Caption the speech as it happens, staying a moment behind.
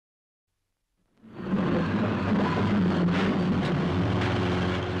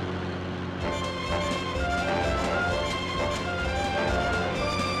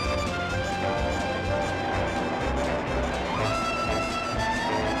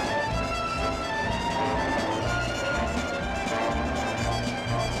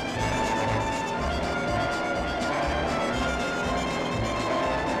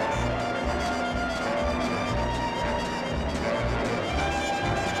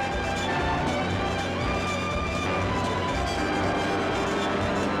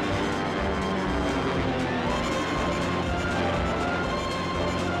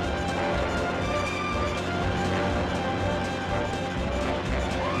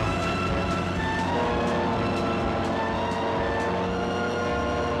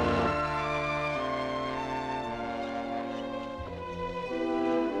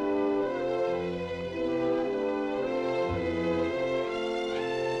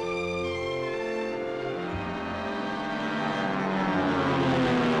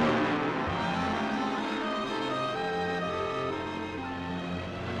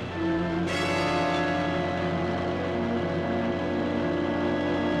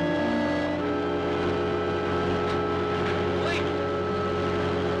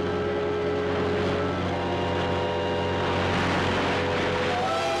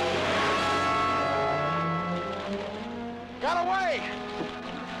Hey!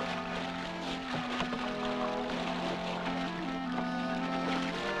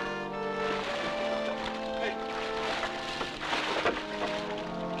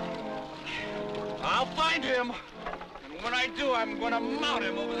 I'll find him. And when I do, I'm gonna mount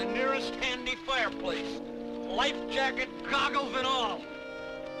him over the nearest handy fireplace. Life jacket, goggles, and all.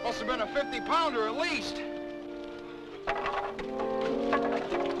 Must have been a 50-pounder at least.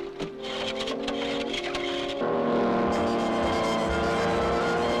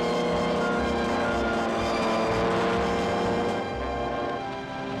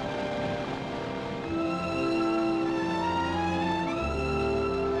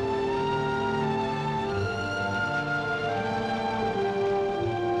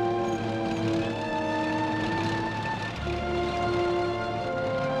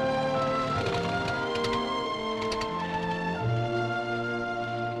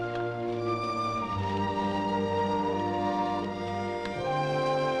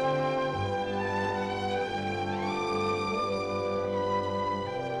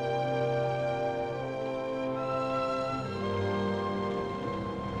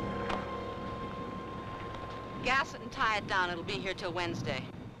 Gas it and tie it down. It'll be here till Wednesday.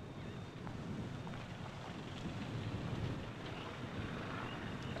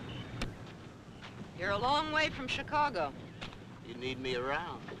 You're a long way from Chicago. You need me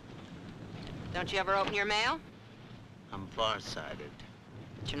around. Don't you ever open your mail? I'm farsighted.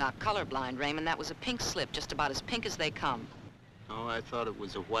 But you're not colorblind, Raymond. That was a pink slip, just about as pink as they come. Oh, I thought it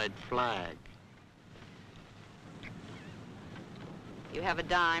was a white flag. You have a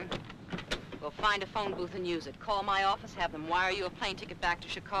dime. We'll find a phone booth and use it. Call my office, have them wire you a plane ticket back to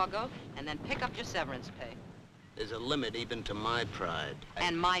Chicago, and then pick up your severance pay. There's a limit even to my pride.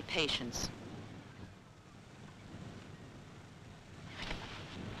 And my patience.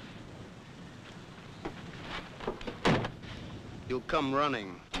 You'll come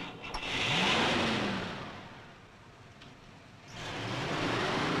running.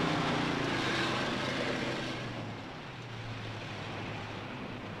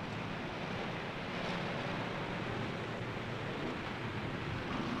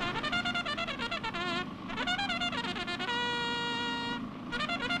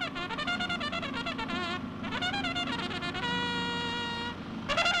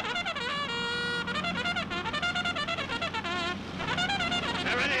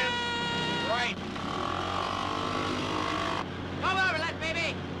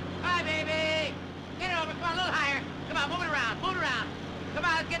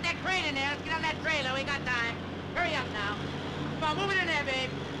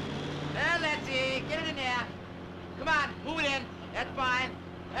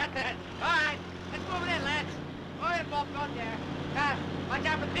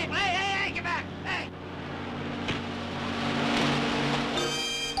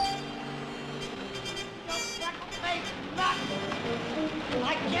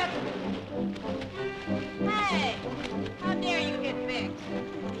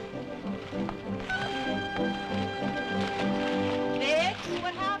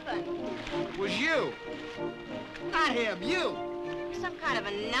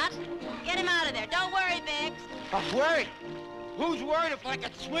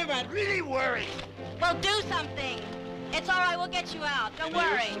 Really worried. Well, do something. It's all right. We'll get you out. Don't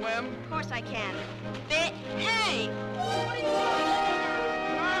worry. Can you swim? Of course I can. Hey! What are you doing?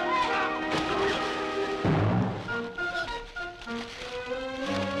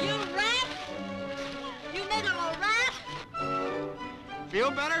 You rat! You miserable rat!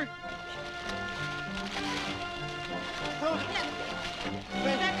 Feel better? Hold on.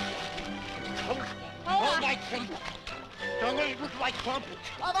 Don't let it look like crumpets.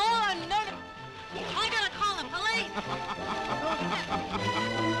 Of all the nerve... I gotta call the police!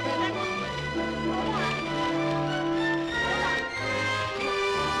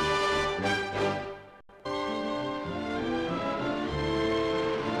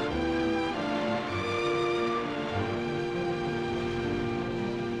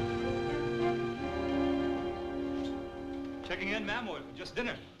 Checking in, ma'am, or just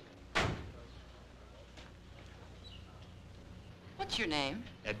dinner? What's your name?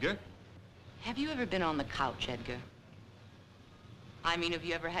 Edgar? Have you ever been on the couch, Edgar? I mean, have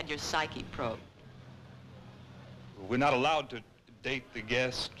you ever had your psyche probed? We're not allowed to date the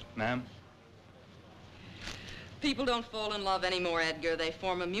guest, ma'am. People don't fall in love anymore, Edgar. They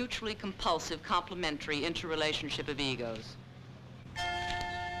form a mutually compulsive, complementary interrelationship of egos.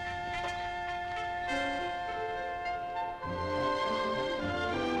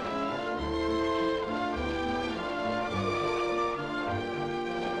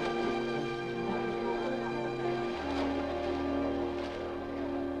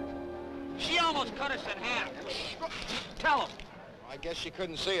 almost cut us in half. Tell him. I guess she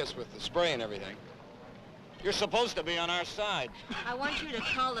couldn't see us with the spray and everything. You're supposed to be on our side. I want you to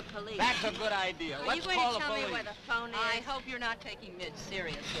call the police. That's a good idea. Are Let's you going call to the tell police. me where the phone is? I hope you're not taking Midge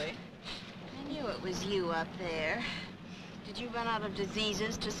seriously. I knew it was you up there. Did you run out of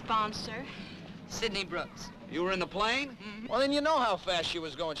diseases to sponsor? Sidney Brooks. You were in the plane? Mm-hmm. Well, then you know how fast she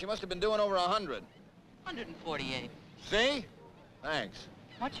was going. She must have been doing over 100. 148. See? Thanks.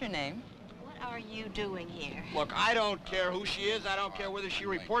 What's your name? What are you doing here? Look, I don't care who she is. I don't care whether she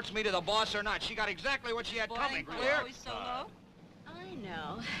reports me to the boss or not. She got exactly what she had coming. Clear? Always so low? I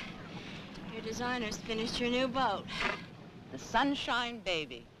know. Your designer's finished your new boat. The Sunshine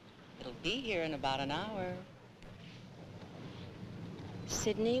Baby. It'll be here in about an hour.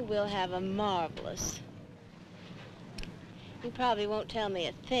 Sidney, we'll have a marvelous. You probably won't tell me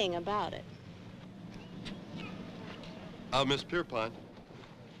a thing about it. Miss Pierpont.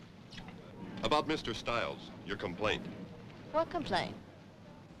 About Mr. Stiles, your complaint. What complaint?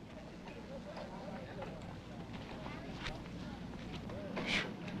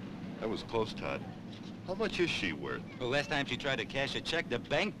 That was close, Todd. How much is she worth? Well, last time she tried to cash a check, the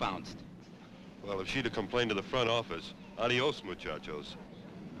bank bounced. Well, if she'd have complained to the front office, adios, muchachos.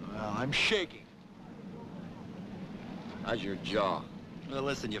 Well, I'm shaking. How's your jaw? Well,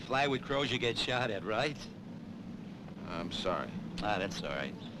 listen, you fly with crows, you get shot at, right? I'm sorry. Ah, that's all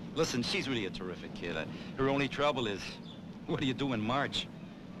right. Listen, she's really a terrific kid. Her only trouble is, what do you do in March?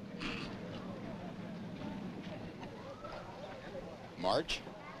 March?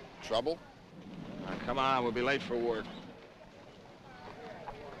 Trouble? Now, come on, we'll be late for work.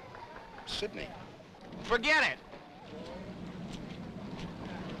 Sidney. Forget it.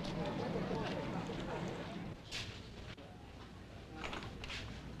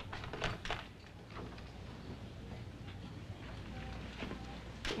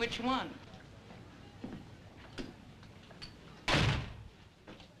 Which one?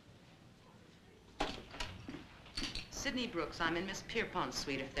 Sidney Brooks. I'm in Miss Pierpont's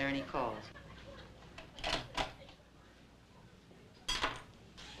suite if there are any calls.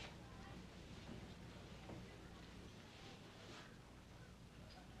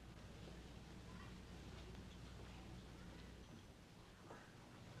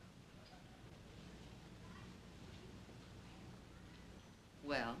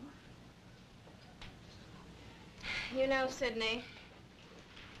 Well? You know, Sidney,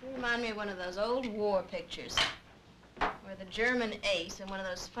 you remind me of one of those old war pictures where the German ace in one of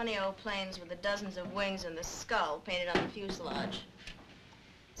those funny old planes with the dozens of wings and the skull painted on the fuselage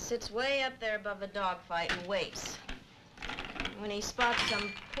sits way up there above a dogfight and waits. When he spots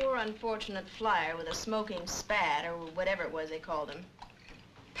some poor unfortunate flyer with a smoking spat or whatever it was they called him,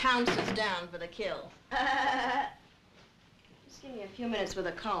 pounces down for the kill. Just give me a few minutes with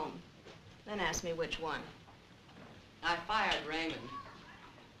a comb, then ask me which one. I fired Raymond.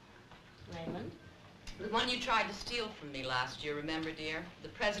 Raymond? The one you tried to steal from me last year, remember, dear? The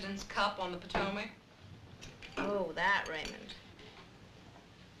President's Cup on the Potomac? Oh, that Raymond.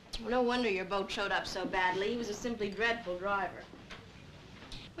 Well, no wonder your boat showed up so badly. He was a simply dreadful driver.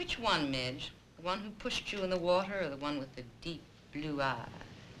 Which one, Midge? The one who pushed you in the water or the one with the deep blue eyes?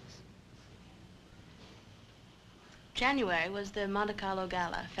 January was the Monte Carlo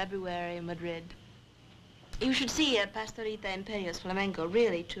Gala, February, Madrid. You should see Pastorita Imperios Flamenco,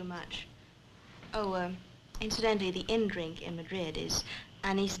 really too much. Oh, incidentally, the in-drink in Madrid is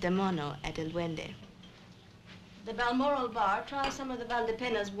Anís de Mono at El Duende. The Balmoral bar, try some of the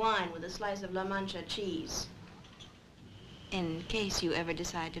Valdepenas wine with a slice of La Mancha cheese. In case you ever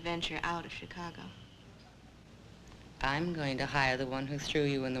decide to venture out of Chicago. I'm going to hire the one who threw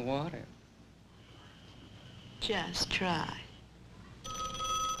you in the water. Just try.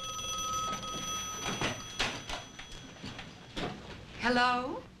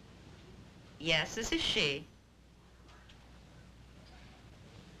 Hello? Yes, this is she.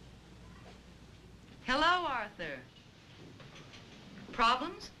 Hello, Arthur.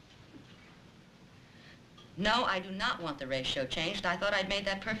 Problems? No, I do not want the ratio changed. I thought I'd made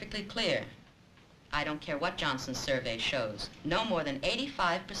that perfectly clear. I don't care what Johnson's survey shows. No more than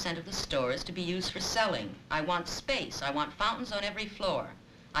 85% of the store is to be used for selling. I want space. I want fountains on every floor.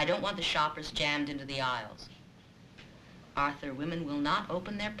 I don't want the shoppers jammed into the aisles. Arthur, women will not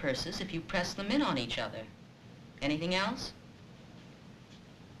open their purses if you press them in on each other. Anything else?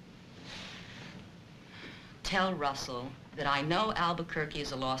 Tell Russell that I know Albuquerque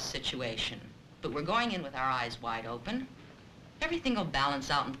is a lost situation, but we're going in with our eyes wide open. Everything will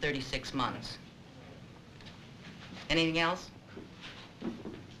balance out in 36 months. Anything else?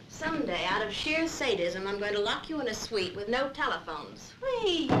 Someday, out of sheer sadism, I'm going to lock you in a suite with no telephones.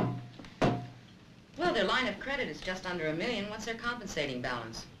 Whee! Well, their line of credit is just under $1 million. What's their compensating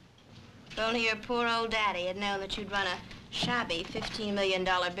balance? If only your poor old daddy had known that you'd run a shabby $15 million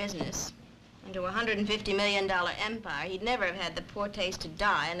business into a $150 million empire, he'd never have had the poor taste to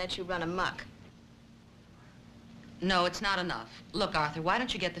die and let you run amok. No, it's not enough. Look, Arthur, why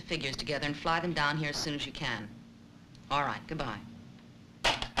don't you get the figures together and fly them down here as soon as you can? All right, goodbye.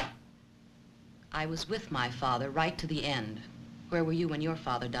 I was with my father right to the end. Where were you when your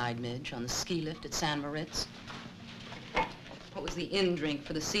father died, Midge? On the ski lift at San Moritz? What was the in drink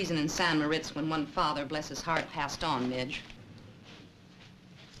for the season in San Moritz when one father, bless his heart, passed on, Midge?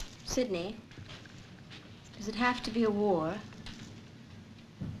 Sidney, does it have to be a war?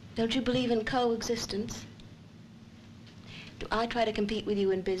 Don't you believe in coexistence? Do I try to compete with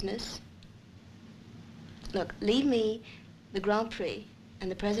you in business? Look, leave me the Grand Prix and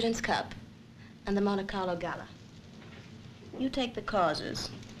the President's Cup and the Monte Carlo Gala. You take the causes.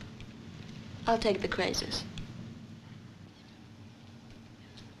 I'll take the crazes.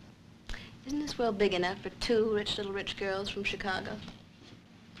 Isn't this world big enough for two little rich girls from Chicago?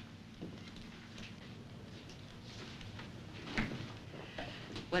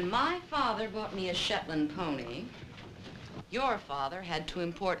 When my father bought me a Shetland pony, your father had to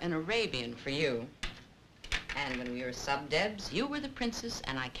import an Arabian for you. And when we were sub-debs, you were the princess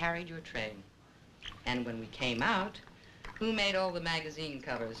and I carried your trade. And when we came out, who made all the magazine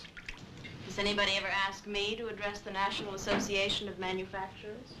covers? Does anybody ever ask me to address the National Association of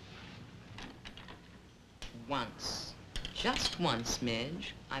Manufacturers? Once. Just once,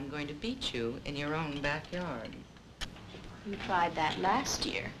 Midge. I'm going to beat you in your own backyard. You tried that last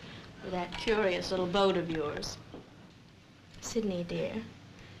year with that curious little boat of yours. Sidney, dear,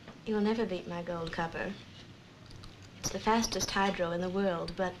 you'll never beat my gold copper. It's the fastest hydro in the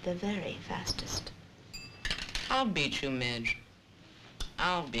world, but the very fastest. I'll beat you, Midge.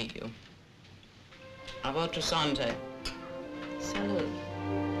 I'll beat you. A votre santé. Salute.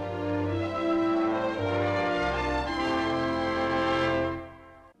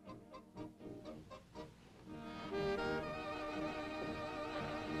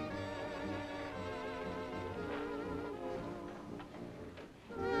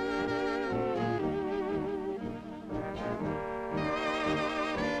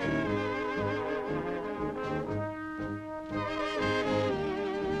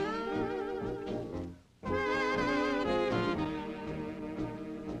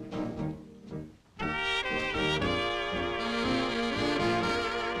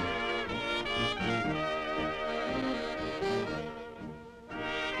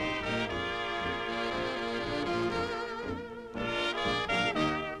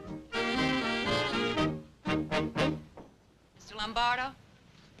 Lombardo?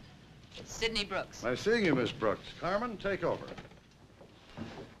 It's Sidney Brooks. Nice seeing you, Miss Brooks. Carmen, take over.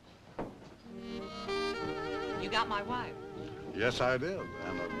 You got my wire. Yes, I did,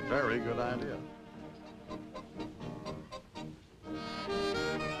 and a very good idea.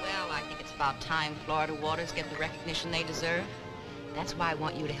 Well, I think it's about time Florida waters get the recognition they deserve. That's why I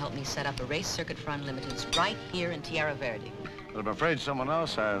want you to help me set up a race circuit for Unlimiteds right here in Tierra Verde. But I'm afraid someone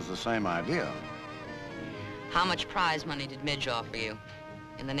else has the same idea. How much prize money did Midge offer you?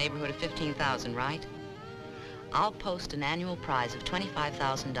 In the neighborhood of $15,000, right? I'll post an annual prize of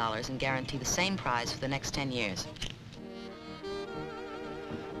 $25,000 and guarantee the same prize for the next 10 years.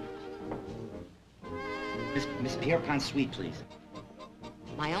 Miss Pierpont Suite, please.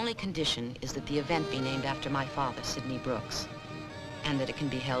 My only condition is that the event be named after my father, Sidney Brooks, and that it can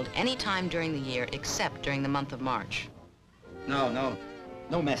be held any time during the year except during the month of March. No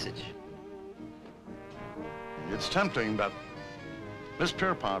message. It's tempting, but Miss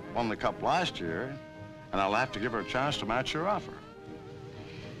Pierpont won the cup last year, and I'll have to give her a chance to match your offer.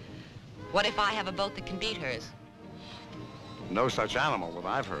 What if I have a boat that can beat hers? No such animal that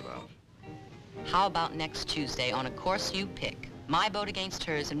I've heard of. How about next Tuesday on a course you pick? My boat against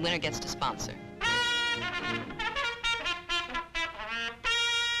hers, and winner gets to sponsor.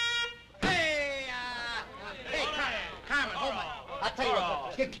 Hey, Carmen, hold on. I'll tell you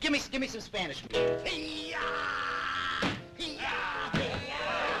what, give me some Spanish.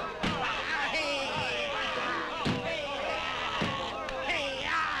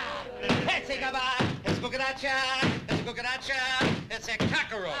 It's a cucaracha, it's a cucaracha, it's a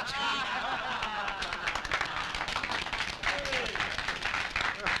cockroach.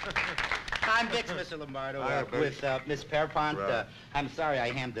 I'm Dix, Mr. Lombardo, with Miss Pierpont. Right. I'm sorry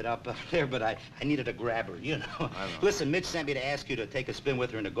I hammed it up there, but I needed a grabber, you know. I know. Listen, Mitch sent me to ask you to take a spin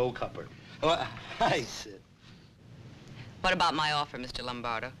with her in a gold cupper. Oh, hi, Sid. What about my offer, Mr.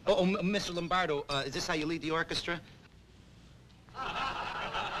 Lombardo? Oh, Mr. Lombardo, is this how you lead the orchestra?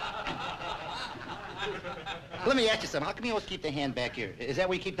 Let me ask you something. How come you always keep the hand back here? Is that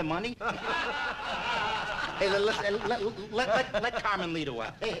where you keep the money? Hey, let Carmen lead a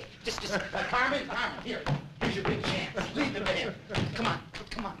while. Hey, just Carmen, here. Here's your big chance. Lead the band.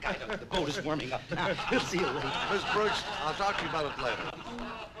 Come on, guys. The boat is warming up now. We'll see you later. Miss Brooks, I'll talk to you about it later.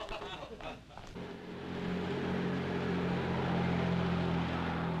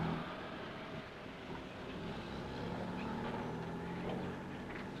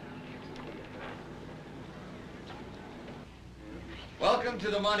 Welcome to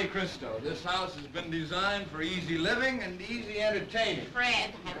the Monte Cristo. This house has been designed for easy living and easy entertaining.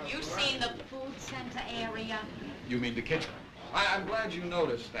 Fred, have you seen the food center area? You mean the kitchen? I'm glad you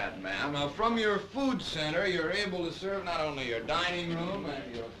noticed that, ma'am. From your food center, you're able to serve not only your dining room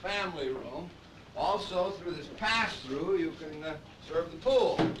and your family room, also through this pass-through, you can serve the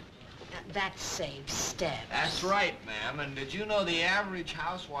pool. That saves steps. That's right, ma'am. And did you know the average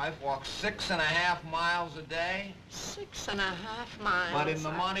housewife walks 6.5 miles a day? 6.5 miles. But in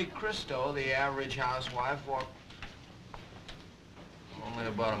the Monte Cristo, the average housewife walks only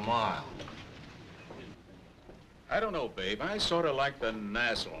about a mile. I don't know, babe. I sort of like the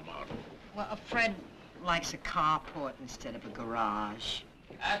Nassau model. Well, Fred likes a carport instead of a garage.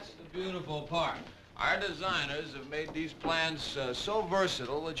 That's the beautiful part. Our designers have made these plans so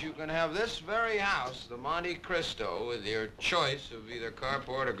versatile that you can have this very house, the Monte Cristo, with your choice of either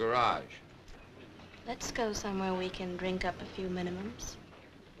carport or garage. Let's go somewhere we can drink up a few minimums.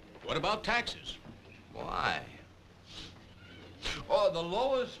 What about taxes? Why? Oh, the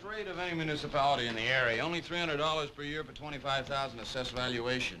lowest rate of any municipality in the area, only $300 per year for 25,000 assessed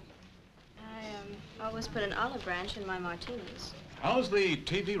valuation. I always put an olive branch in my martinis. How's the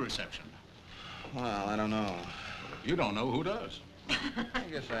TV reception? Well, I don't know. You don't know, who does? I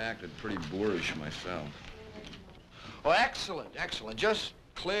guess I acted pretty boorish myself. Oh, excellent, excellent. Just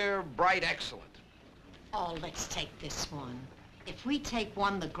clear, bright, excellent. Oh, let's take this one. If we take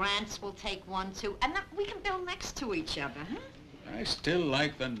one, the Grants will take one, too. And we can build next to each other, huh? I still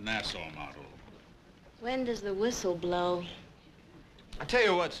like the Nassau model. When does the whistle blow? I tell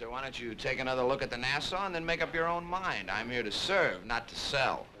you what, sir, why don't you take another look at the Nassau and then make up your own mind. I'm here to serve, not to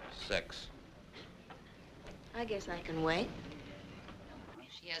sell. 6. I guess I can wait.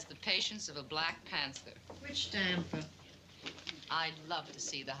 She has the patience of a black panther. Which damper? I'd love to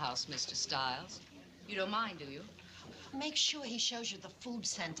see the house, Mr. Stiles. You don't mind, do you? Make sure he shows you the food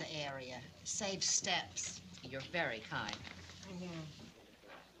center area. Save steps. You're very kind.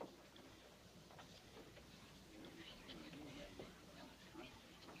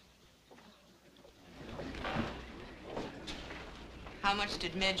 How much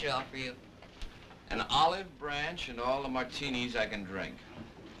did Midge offer you? An olive branch and all the martinis I can drink.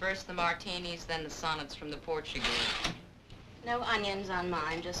 First the martinis, then the sonnets from the Portuguese. No onions on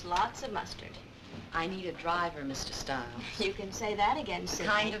mine, just lots of mustard. I need a driver, Mr. Stiles. You can say that again, The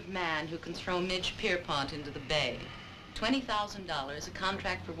Sidney. kind of man who can throw Midge Pierpont into the bay. $20,000, a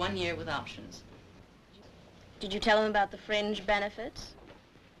contract for 1 year with options. Did you tell him about the fringe benefits?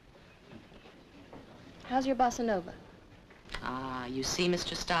 How's your bossa nova? Ah, you see,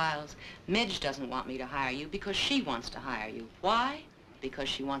 Mr. Stiles, Midge doesn't want me to hire you because she wants to hire you. Why? Because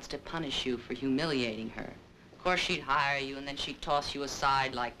she wants to punish you for humiliating her. Of course, she'd hire you and then she'd toss you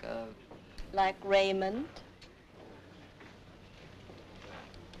aside like a... Like Raymond?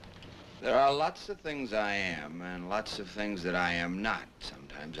 There are lots of things I am and lots of things that I am not.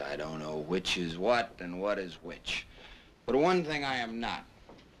 Sometimes I don't know which is what and what is which. But one thing I am not.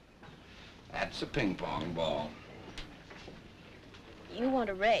 That's a ping pong ball. You want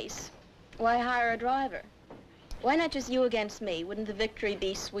a race. Why hire a driver? Why not just you against me? Wouldn't the victory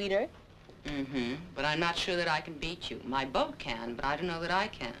be sweeter? Mm-hmm. But I'm not sure that I can beat you. My boat can, but I don't know that I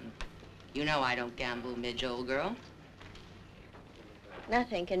can. You know I don't gamble, Midge, old girl.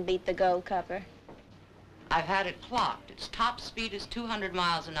 Nothing can beat the Gold Cupper. I've had it clocked. Its top speed is 200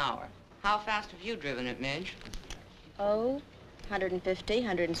 miles an hour. How fast have you driven it, Midge? Oh, 150,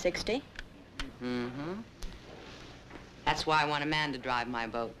 160. Mm-hmm. That's why I want a man to drive my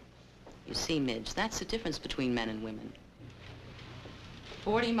boat. You see, Midge, that's the difference between men and women.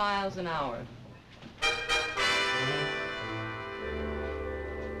 40 miles an hour.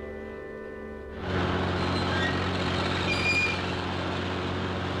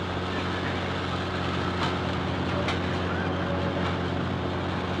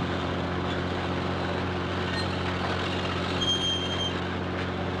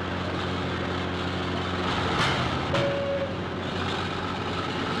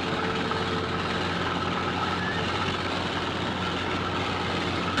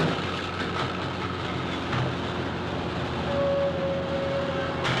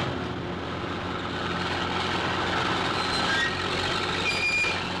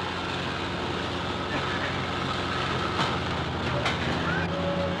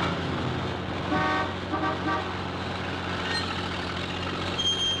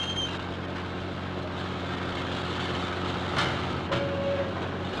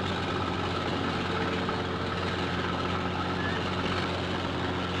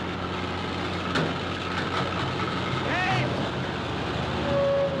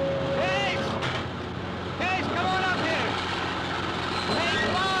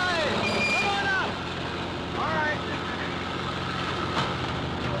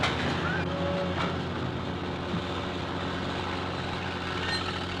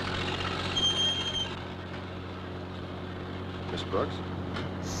 Miss Brooks?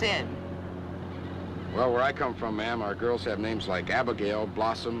 Sid. Well, where I come from, ma'am, our girls have names like Abigail,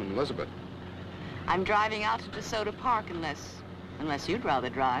 Blossom, and Elizabeth. I'm driving out to DeSoto Park unless you'd rather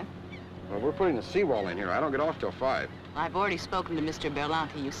drive. Well, we're putting a seawall in here. I don't get off till 5. I've already spoken to Mr.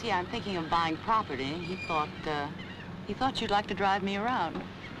 Berlanti. You see, I'm thinking of buying property. He thought you'd like to drive me around.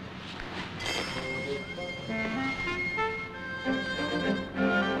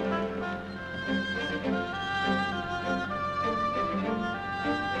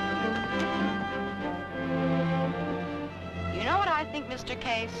 You know what I think, Mr.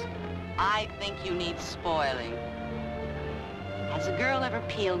 Case? I think you need spoiling. Has a girl ever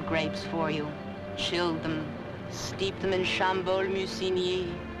peeled grapes for you, chilled them, steeped them in Chambol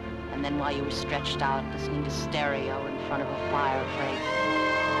Musigny, and then while you were stretched out listening to stereo in front of a fireplace?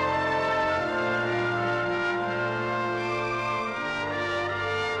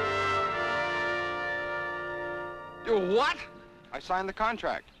 You what? I signed the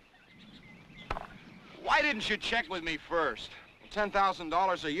contract. Why didn't you check with me first?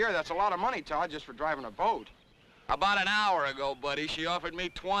 $10,000 a year, that's a lot of money, Todd, just for driving a boat. About an hour ago, buddy, she offered me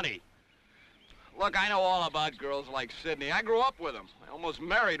 20. Look, I know all about girls like Sydney. I grew up with them. I almost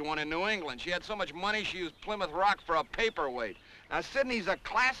married one in New England. She had so much money, she used Plymouth Rock for a paperweight. Now, Sydney's a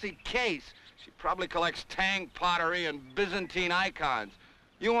classy case. She probably collects Tang pottery and Byzantine icons.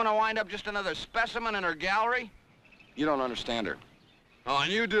 You want to wind up just another specimen in her gallery? You don't understand her. Oh,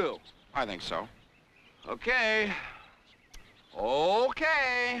 and you do? I think so. Okay.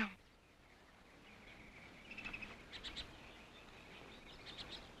 Okay.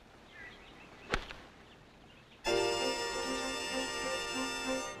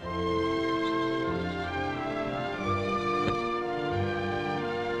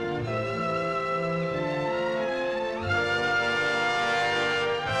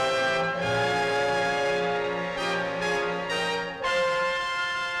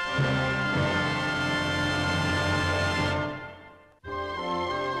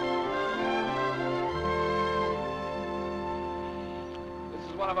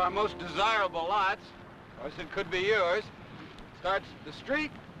 One of our most desirable lots. Of course, it could be yours. Starts at the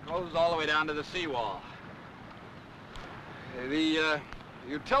street, goes all the way down to the seawall. The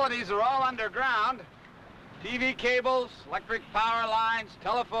utilities are all underground. TV cables, electric power lines,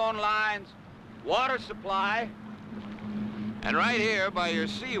 telephone lines, water supply. And right here by your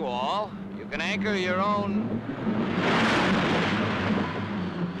seawall, you can anchor your own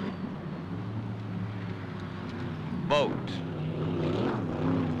boat.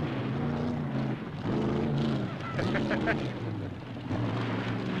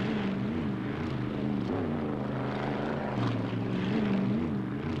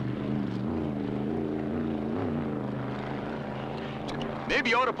 Maybe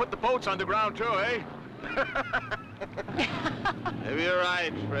you ought to put the boats underground too, eh? Maybe you're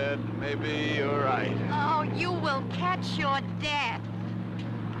right, Fred. Maybe you're right. Oh, you will catch your death.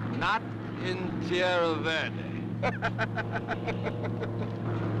 Not in Tierra Verde.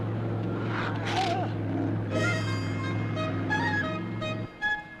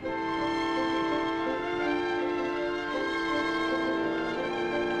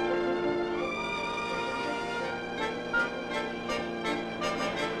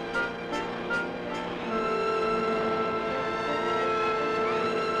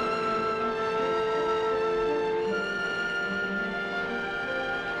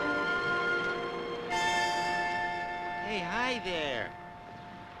 There.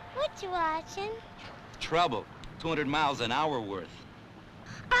 What you watching? Trouble. 200 miles an hour worth.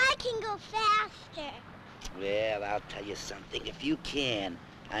 I can go faster. Well, I'll tell you something. If you can,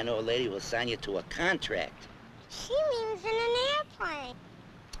 I know a lady will sign you to a contract. She means in an airplane.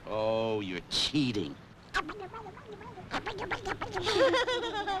 Oh, you're cheating.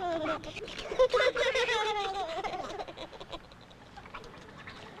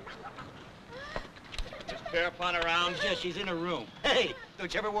 Pierpont around? Yeah, she's in her room. Hey,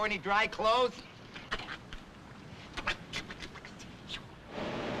 don't you ever wear any dry clothes?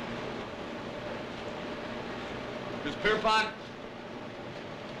 Miss Pierpont?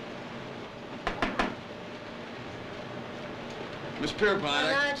 Miss Pierpont,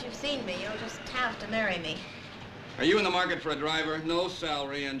 Well, now that you've seen me, you'll just have to marry me. Are you in the market for a driver? No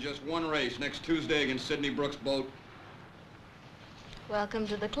salary and just one race next Tuesday against Sydney Brooks' boat? Welcome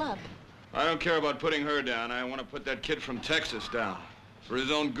to the club. I don't care about putting her down. I want to put that kid from Texas down. For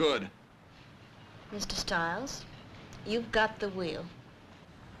his own good. Mr. Stiles, you've got the wheel.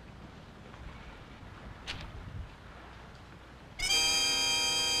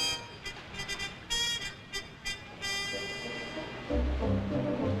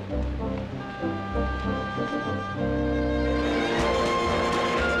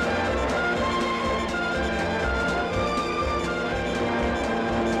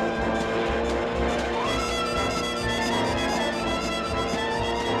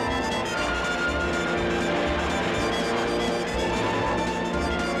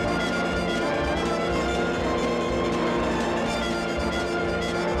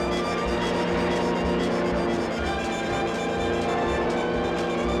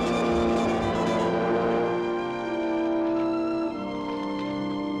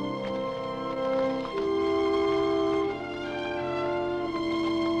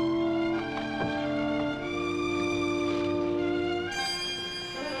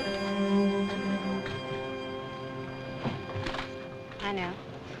 I know.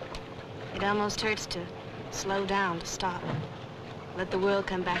 It almost hurts to slow down, to stop. Let the world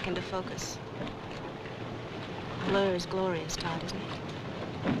come back into focus. Blur is glorious, Todd, isn't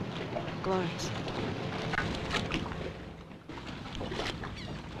it? Glorious.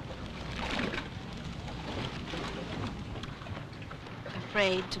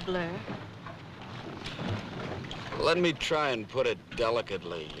 Afraid to blur. Let me try and put it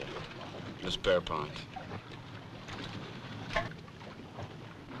delicately, Miss Pierpont.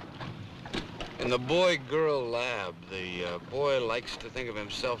 In the boy-girl lab, the boy likes to think of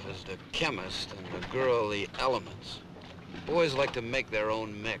himself as the chemist and the girl the elements. Boys like to make their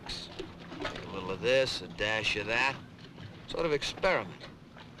own mix. A little of this, a dash of that. Sort of experiment.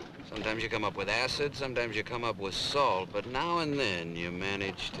 Sometimes you come up with acid, sometimes you come up with salt, but now and then you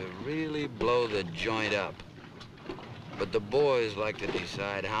manage to really blow the joint up. But the boys like to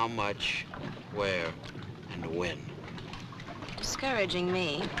decide how much, where, and when. Discouraging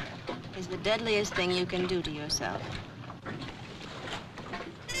me is the deadliest thing you can do to yourself.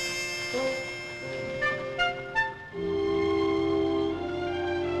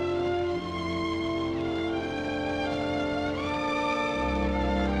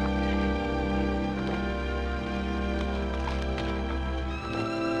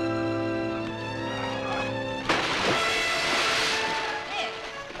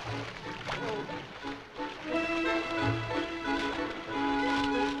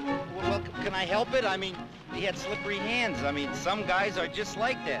 Help it? I mean, he had slippery hands. I mean, some guys are just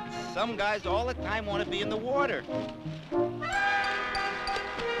like that. Some guys all the time want to be in the water.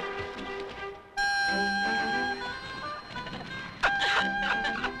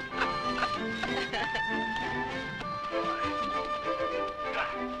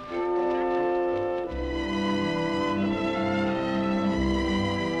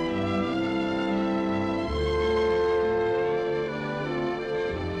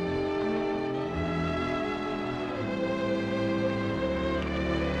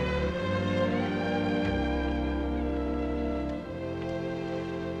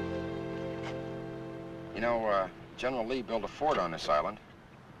 General Lee built a fort on this island.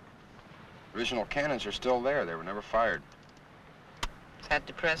 Original cannons are still there. They were never fired. Does that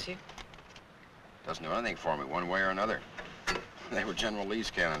depress you? Doesn't do anything for me, one way or another. They were General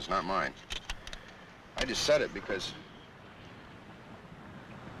Lee's cannons, not mine. I just said it because...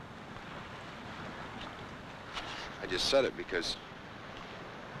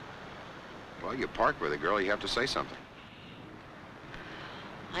 Well, you park with a girl, you have to say something.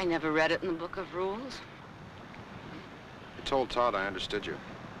 I never read it in the book of rules. I told Todd I understood you.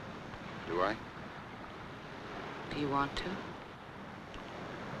 Do I? Do you want to?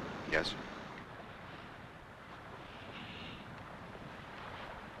 Yes.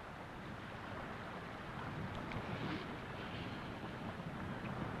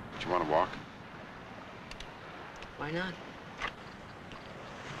 Do you want to walk? Why not?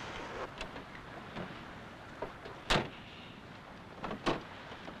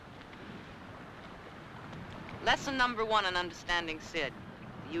 Lesson number 1 on understanding Sid.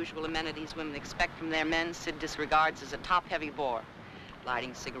 The usual amenities women expect from their men, Sid disregards as a top-heavy bore.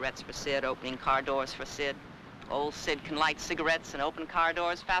 Lighting cigarettes for Sid, opening car doors for Sid. Old Sid can light cigarettes and open car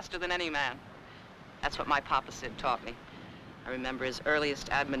doors faster than any man. That's what my Papa Sid taught me. I remember his earliest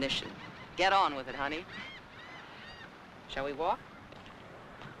admonition. Get on with it, honey. Shall we walk?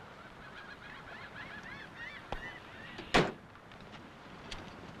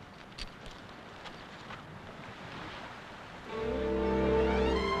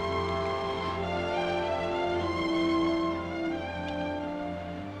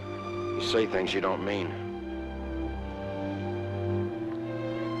 You say things you don't mean.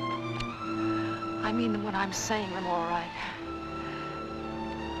 I mean when I'm saying them all right.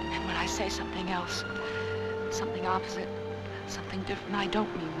 And when I say something else, something opposite, something different, I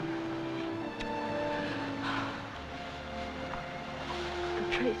don't mean them.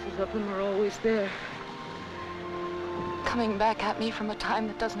 The traces of them are always there. Coming back at me from a time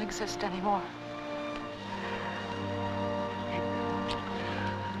that doesn't exist anymore.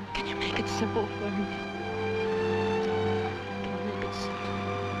 Can you make it simple for me? Can you make it simple?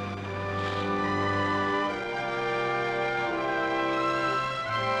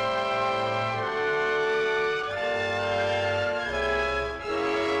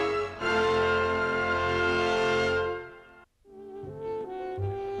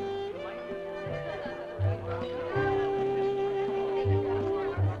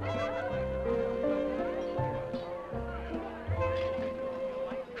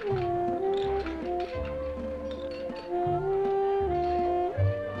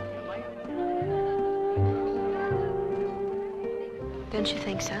 Don't you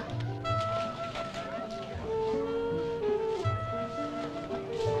think so?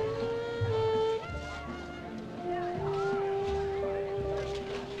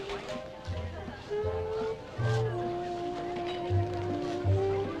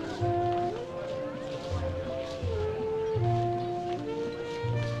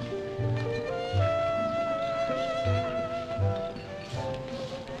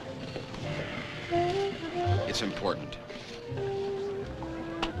 It's important.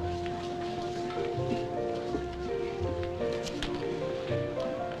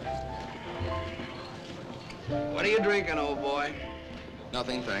 What are you drinking, old boy?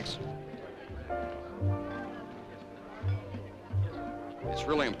 Nothing, thanks. It's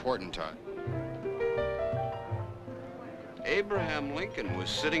really important, Todd. Abraham Lincoln was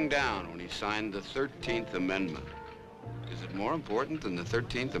sitting down when he signed the 13th Amendment. Is it more important than the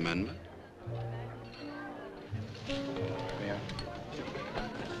 13th Amendment? Yeah.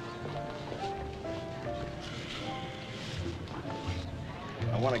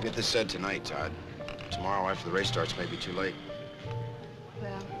 I want to get this said tonight, Todd. Tomorrow after the race starts may be too late.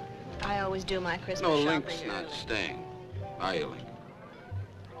 Well, I always do my Christmas No, shopping Linc's not early. staying. Are you, Linc?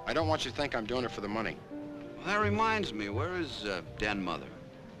 I don't want you to think I'm doing it for the money. Well, that reminds me, where is Den Mother?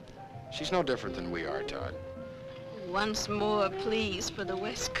 She's no different than we are, Todd. Once more, please, for the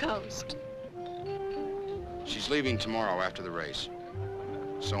West Coast. She's leaving tomorrow after the race.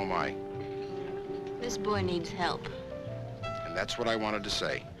 So am I. This boy needs help. And that's what I wanted to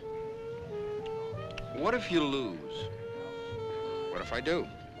say. What if you lose? What if I do?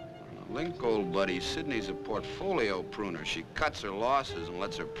 Linc, old buddy, Sydney's a portfolio pruner. She cuts her losses and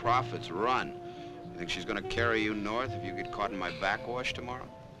lets her profits run. You think she's gonna carry you north if you get caught in my backwash tomorrow?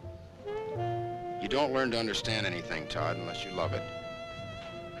 You don't learn to understand anything, Todd, unless you love it.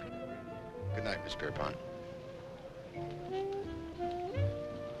 Good night, Miss Pierpont.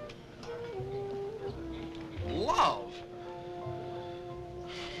 Love?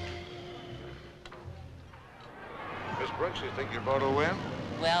 Miss Brooks, you think your boat will win?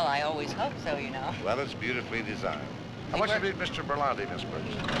 Well, I always hope so, you know. Well, it's beautifully designed. I want you to meet Mr. Berlanti, Miss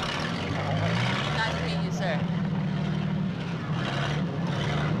Brooks. Nice to meet you, sir.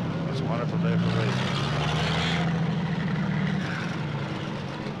 It's a wonderful day for racing.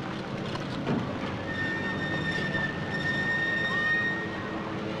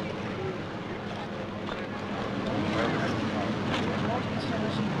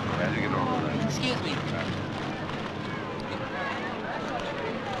 How'd you get over that? Excuse me.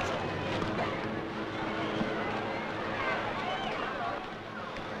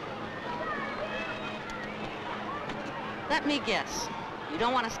 Let me guess. You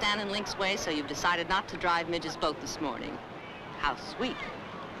don't want to stand in Linc's way, so you've decided not to drive Midge's boat this morning. How sweet.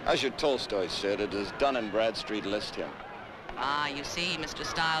 As your Tolstoy said, it is Dun and Bradstreet list him. Ah, you see, Mr.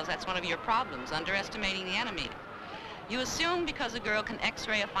 Stiles, that's one of your problems, underestimating the enemy. You assume because a girl can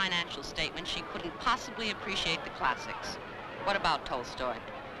x-ray a financial statement, she couldn't possibly appreciate the classics. What about Tolstoy?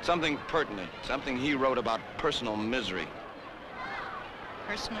 Something pertinent, something he wrote about personal misery.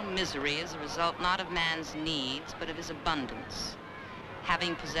 Personal misery is a result not of man's needs, but of his abundance.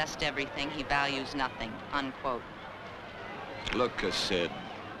 Having possessed everything, he values nothing, unquote. Look,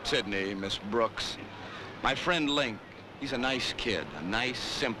 Sydney, Miss Brooks, my friend Linc, he's a nice kid, a nice,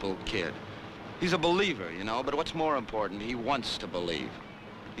 simple kid. He's a believer, you know, but what's more important, he wants to believe.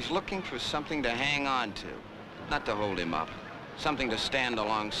 He's looking for something to hang on to, not to hold him up, something to stand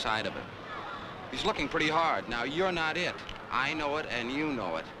alongside of him. He's looking pretty hard. Now, you're not it. I know it, and you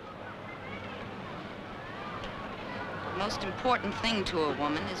know it. The most important thing to a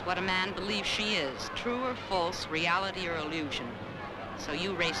woman is what a man believes she is, true or false, reality or illusion. So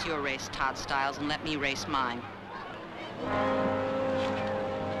you race your race, Todd Stiles, and let me race mine.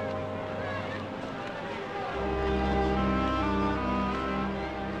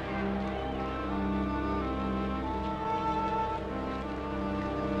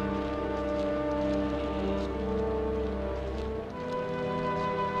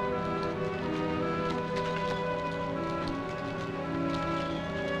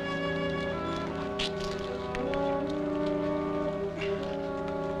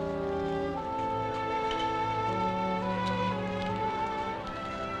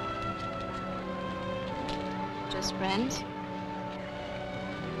 Just friends?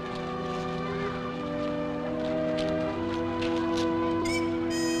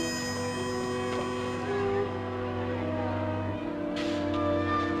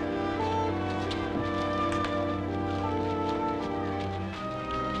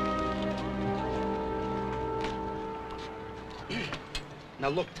 Now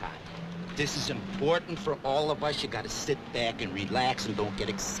look, Todd, This is important for all of us. You gotta sit back and relax and don't get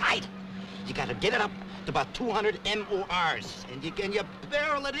excited. You gotta get it up to about 200 MORs. And you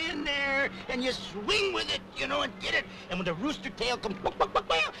barrel it in there, and you swing with it, you know, and get it. And when the rooster tail comes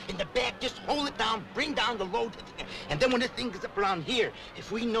in the back, just hold it down, bring down the load. And then when the thing is up around here,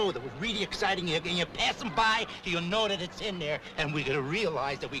 if we know that we're really exciting, and you pass them by, you'll know that it's in there, and we're gonna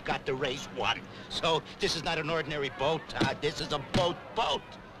realize that we got the race won. So this is not an ordinary boat, Todd. This is a boat.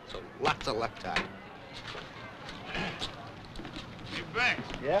 So lots of luck, Todd. Hey, Banks.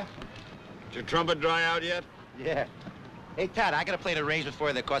 Yeah? Did your trumpet dry out yet? Yeah. Hey, Todd, I gotta play the race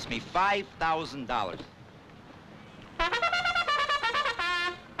before that cost me $5,000.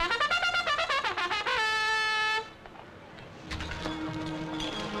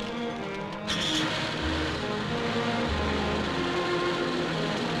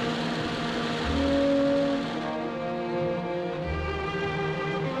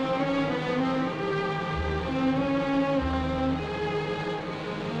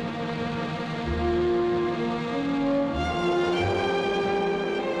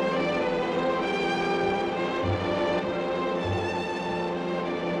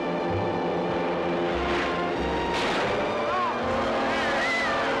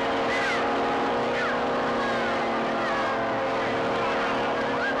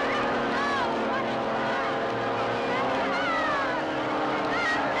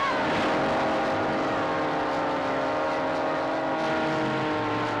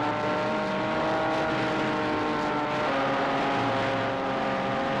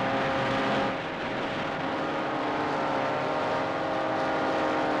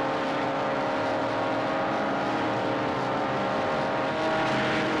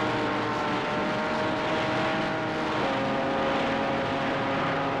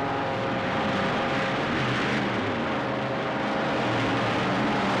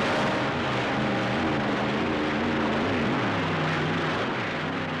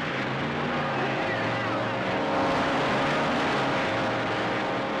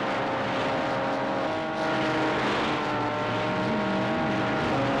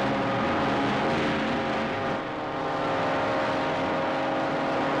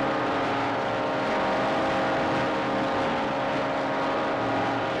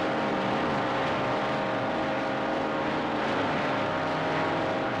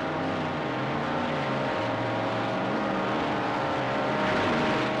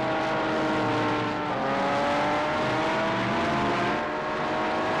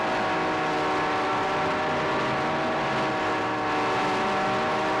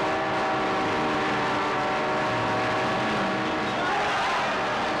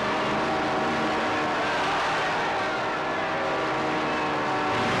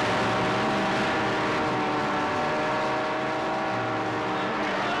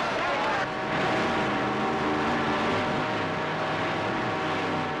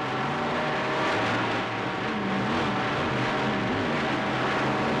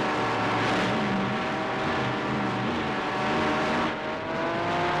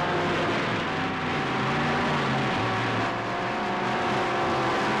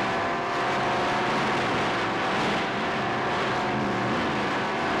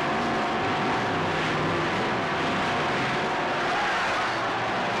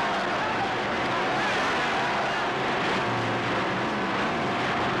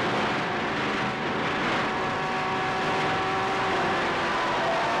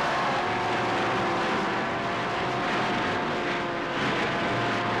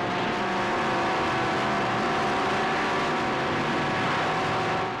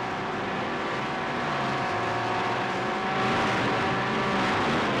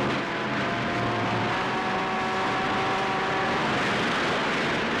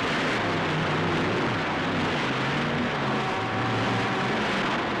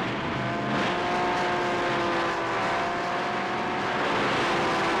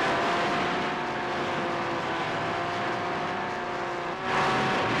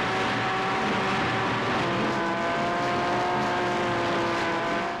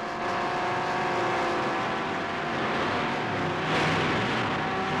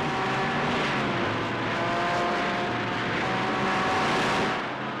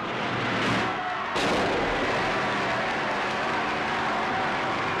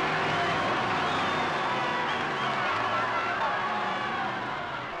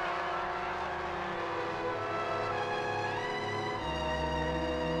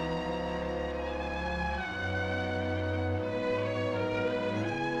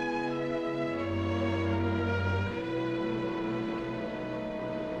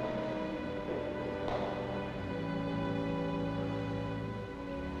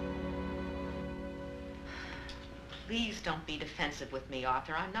 Please don't be defensive with me,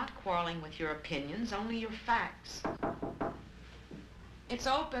 Arthur. I'm not quarreling with your opinions, only your facts. It's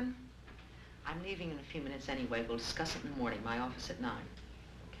open. I'm leaving in a few minutes anyway. We'll discuss it in the morning. My office at 9.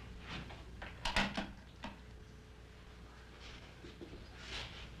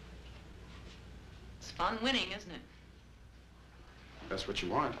 It's fun winning, isn't it? That's what you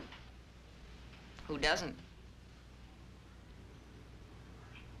want. Who doesn't?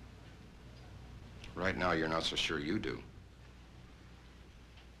 Right now, you're not so sure you do.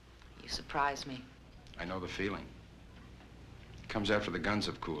 You surprise me. I know the feeling. It comes after the guns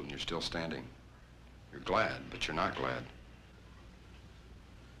have cooled and you're still standing. You're glad, but you're not glad.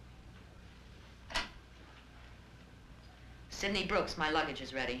 Sidney Brooks, my luggage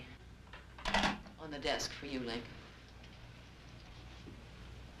is ready. On the desk for you, Linc.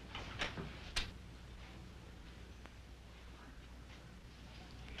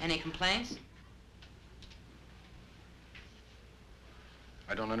 Any complaints?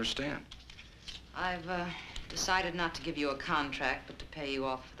 I don't understand. I've decided not to give you a contract, but to pay you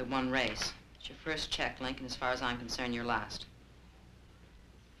off for the one race. It's your first check, Linc, and as far as I'm concerned, your last.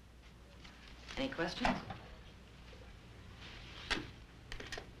 Any questions?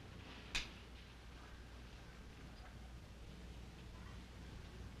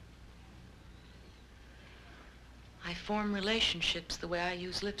 I form relationships the way I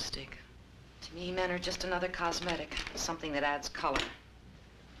use lipstick. To me, men are just another cosmetic, something that adds color.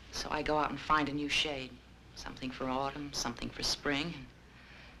 So I go out and find a new shade. Something for autumn, something for spring.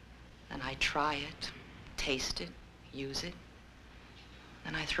 Then I try it, taste it, use it.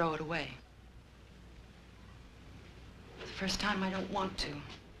 Then I throw it away. For the first time, I don't want to.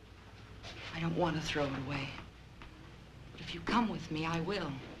 I don't want to throw it away. But if you come with me, I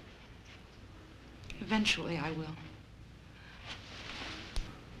will. Eventually, I will.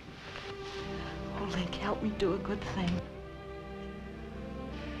 Oh, Linc, help me do a good thing.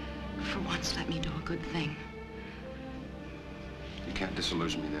 For once, let me do a good thing. You can't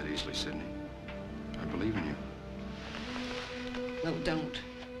disillusion me that easily, Sidney. I believe in you. No, don't.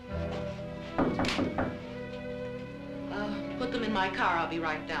 Put them in my car. I'll be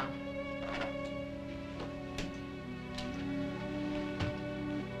right down.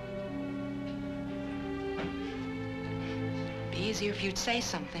 Be easier if you'd say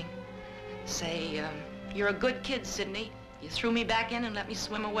something. Say, you're a good kid, Sidney. You threw me back in and let me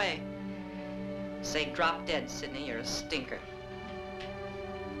swim away. Say, drop dead, Sidney. You're a stinker.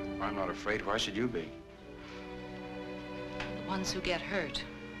 I'm not afraid. Why should you be? The ones who get hurt,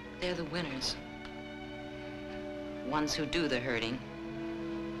 they're the winners. The ones who do the hurting,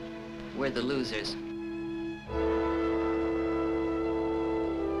 we're the losers.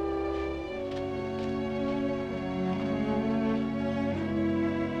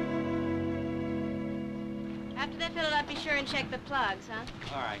 After they fill it up, be sure and check the plugs, huh?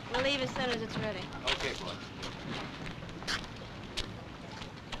 All right. We'll leave as soon as it's ready. Okay, boy.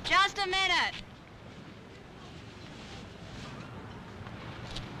 Just a minute.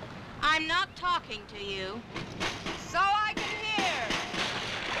 I'm not talking to you. So I can hear.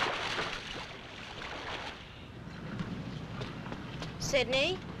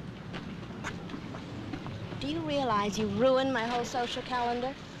 Sidney? Do you realize you ruined my whole social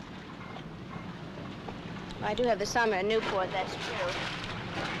calendar? I do have the summer in Newport, that's true.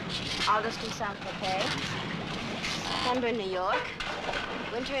 August in Saint-Tropez. September in New York.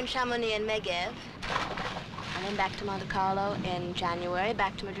 Winter in Chamonix and Megève. And then back to Monte Carlo in January,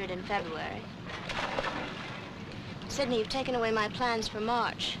 back to Madrid in February. Sidney, you've taken away my plans for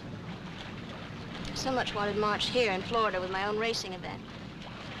March. I so much wanted March here in Florida with my own racing event.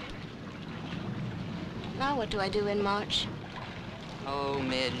 Now what do I do in March? Oh,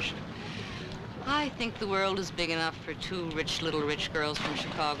 Midge. I think the world is big enough for two little rich girls from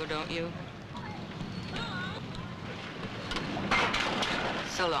Chicago, don't you?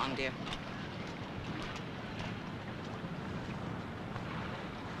 So long, dear.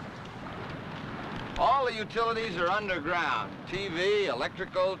 All the utilities are underground. TV,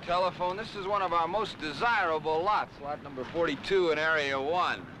 electrical, telephone. This is one of our most desirable lots, lot number 42 in Area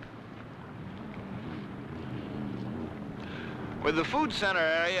 1. With the food center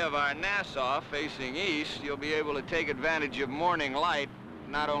area of our Nassau facing east, you'll be able to take advantage of morning light,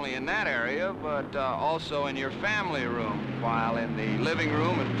 not only in that area, but also in your family room, while in the living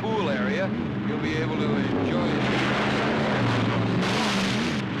room and pool area, you'll be able to enjoy it.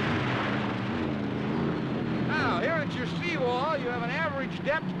 Now, here at your seawall, you have an average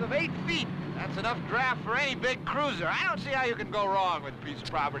depth of 8 feet. That's enough draft for any big cruiser. I don't see how you can go wrong with a piece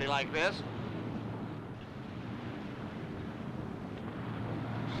of property like this.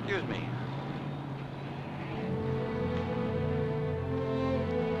 Excuse me.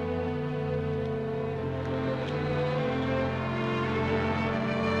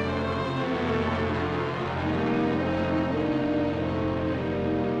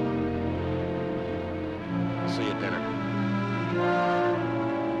 see you at dinner.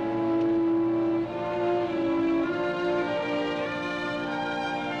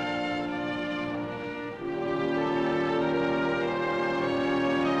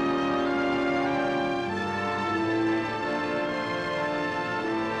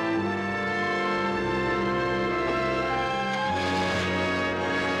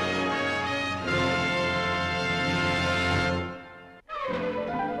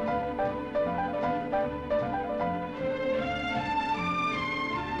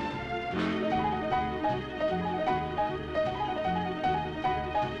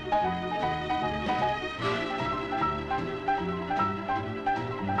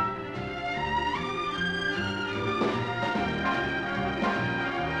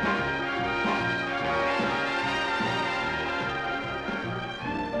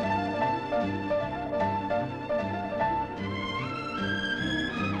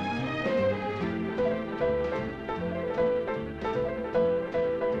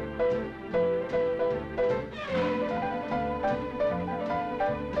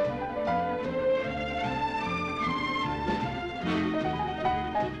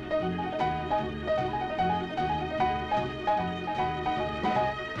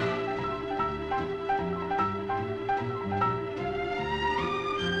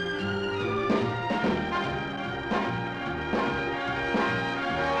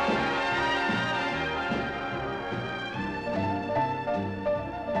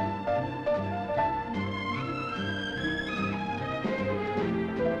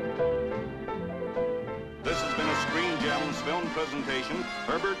 This has been a Screen Gems film presentation.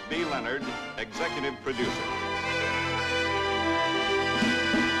 Herbert B. Leonard, executive producer.